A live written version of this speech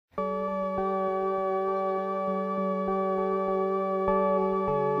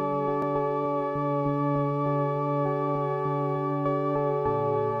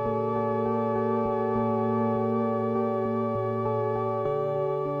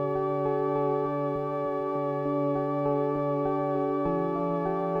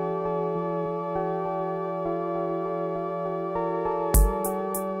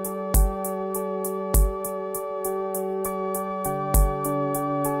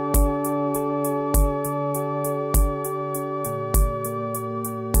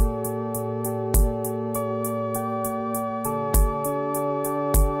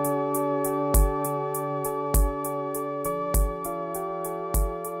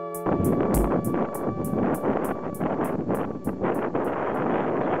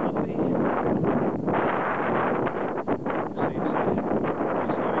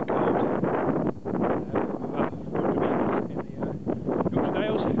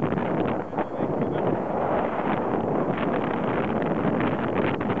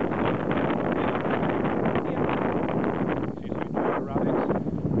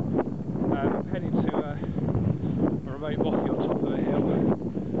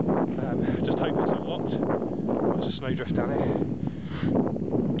Snowdrift down here.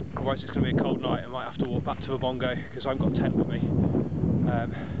 Otherwise it's going to be a cold night. I might have to walk back to a bongo because I've got a tent with me.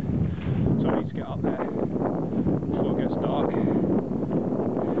 So I need to get up there before it gets dark.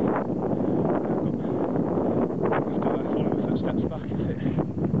 I've got to follow my footsteps back if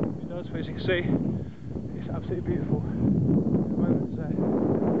it does. But as you can see, it's absolutely beautiful. At the moment there's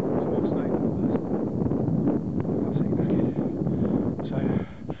some more snow. Absolutely knackered. So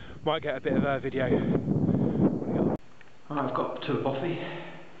might get a bit of a video. I've got to a bothy.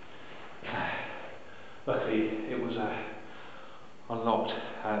 Luckily it was unlocked.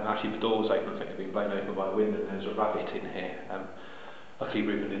 Actually the door was open, I think it had been blown open by the wind, and there's a rabbit in here. Luckily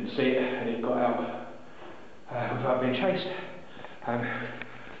Ruben didn't see it and he got out without being chased.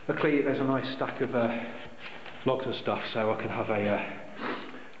 Luckily there's a nice stack of logs and stuff, so I can have a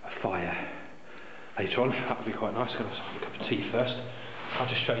fire later on. That would be quite nice. I'm going to have a cup of tea first. I'll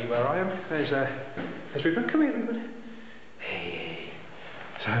just show you where I am. There's Ruben. Come here, Ruben. Hey.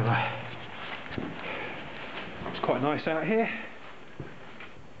 So it's quite nice out here,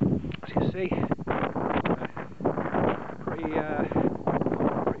 as you can see. Pretty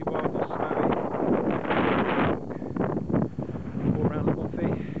wild and snowy. All around the bothy.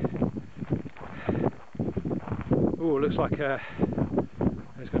 Oh, looks like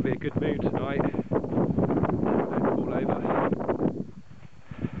there's going to be a good mood tonight. Don't fall over.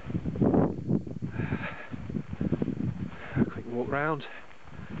 Walk round.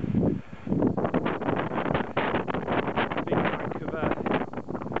 Big bank of clouds.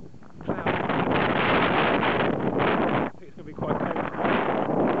 I think it's going to be quite cold.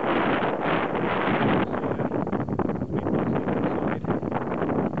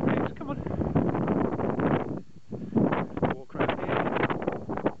 Yes, come on. Walk around here.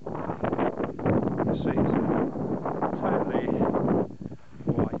 You see, it's totally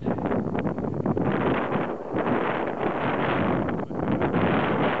white.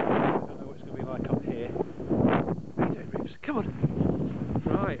 Come on.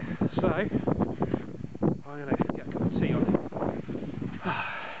 Right, so I'm going to get a cup of tea on.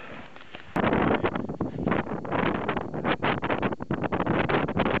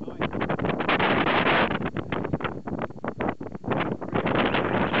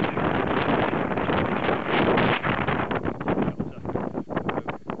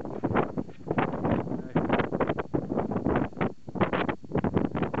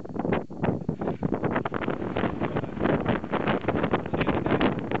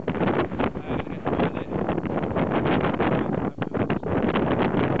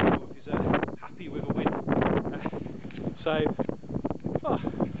 So,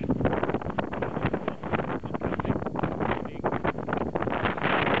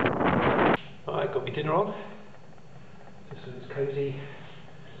 Alright, got my dinner on. Just so it's cosy,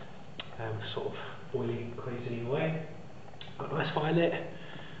 sort of oily cuisine away. Got a nice fire lit.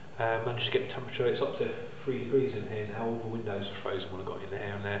 Managed to get the temperature, it's up to 3 degrees in here now. All the windows are frozen when I got in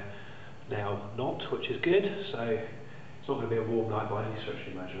there, and they're now not, which is good. So it's not going to be a warm night by any stretch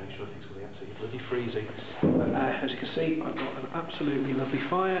of the imagination. I think it's going to be absolutely bloody freezing. But as you can see, I've got an absolutely lovely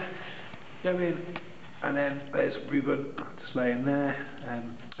fire going, and then there's Ruben just laying there.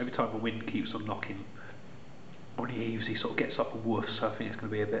 Every time the wind keeps on knocking on the eaves, he sort of gets up and woofs. So I think it's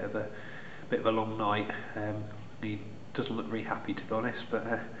going to be a bit of a long night. He doesn't look very happy, to be honest, but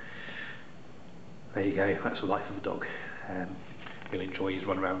there you go. That's the life of a dog. He'll enjoy his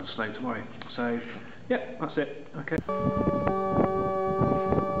run around in the snow tomorrow. So yeah, that's it. Okay.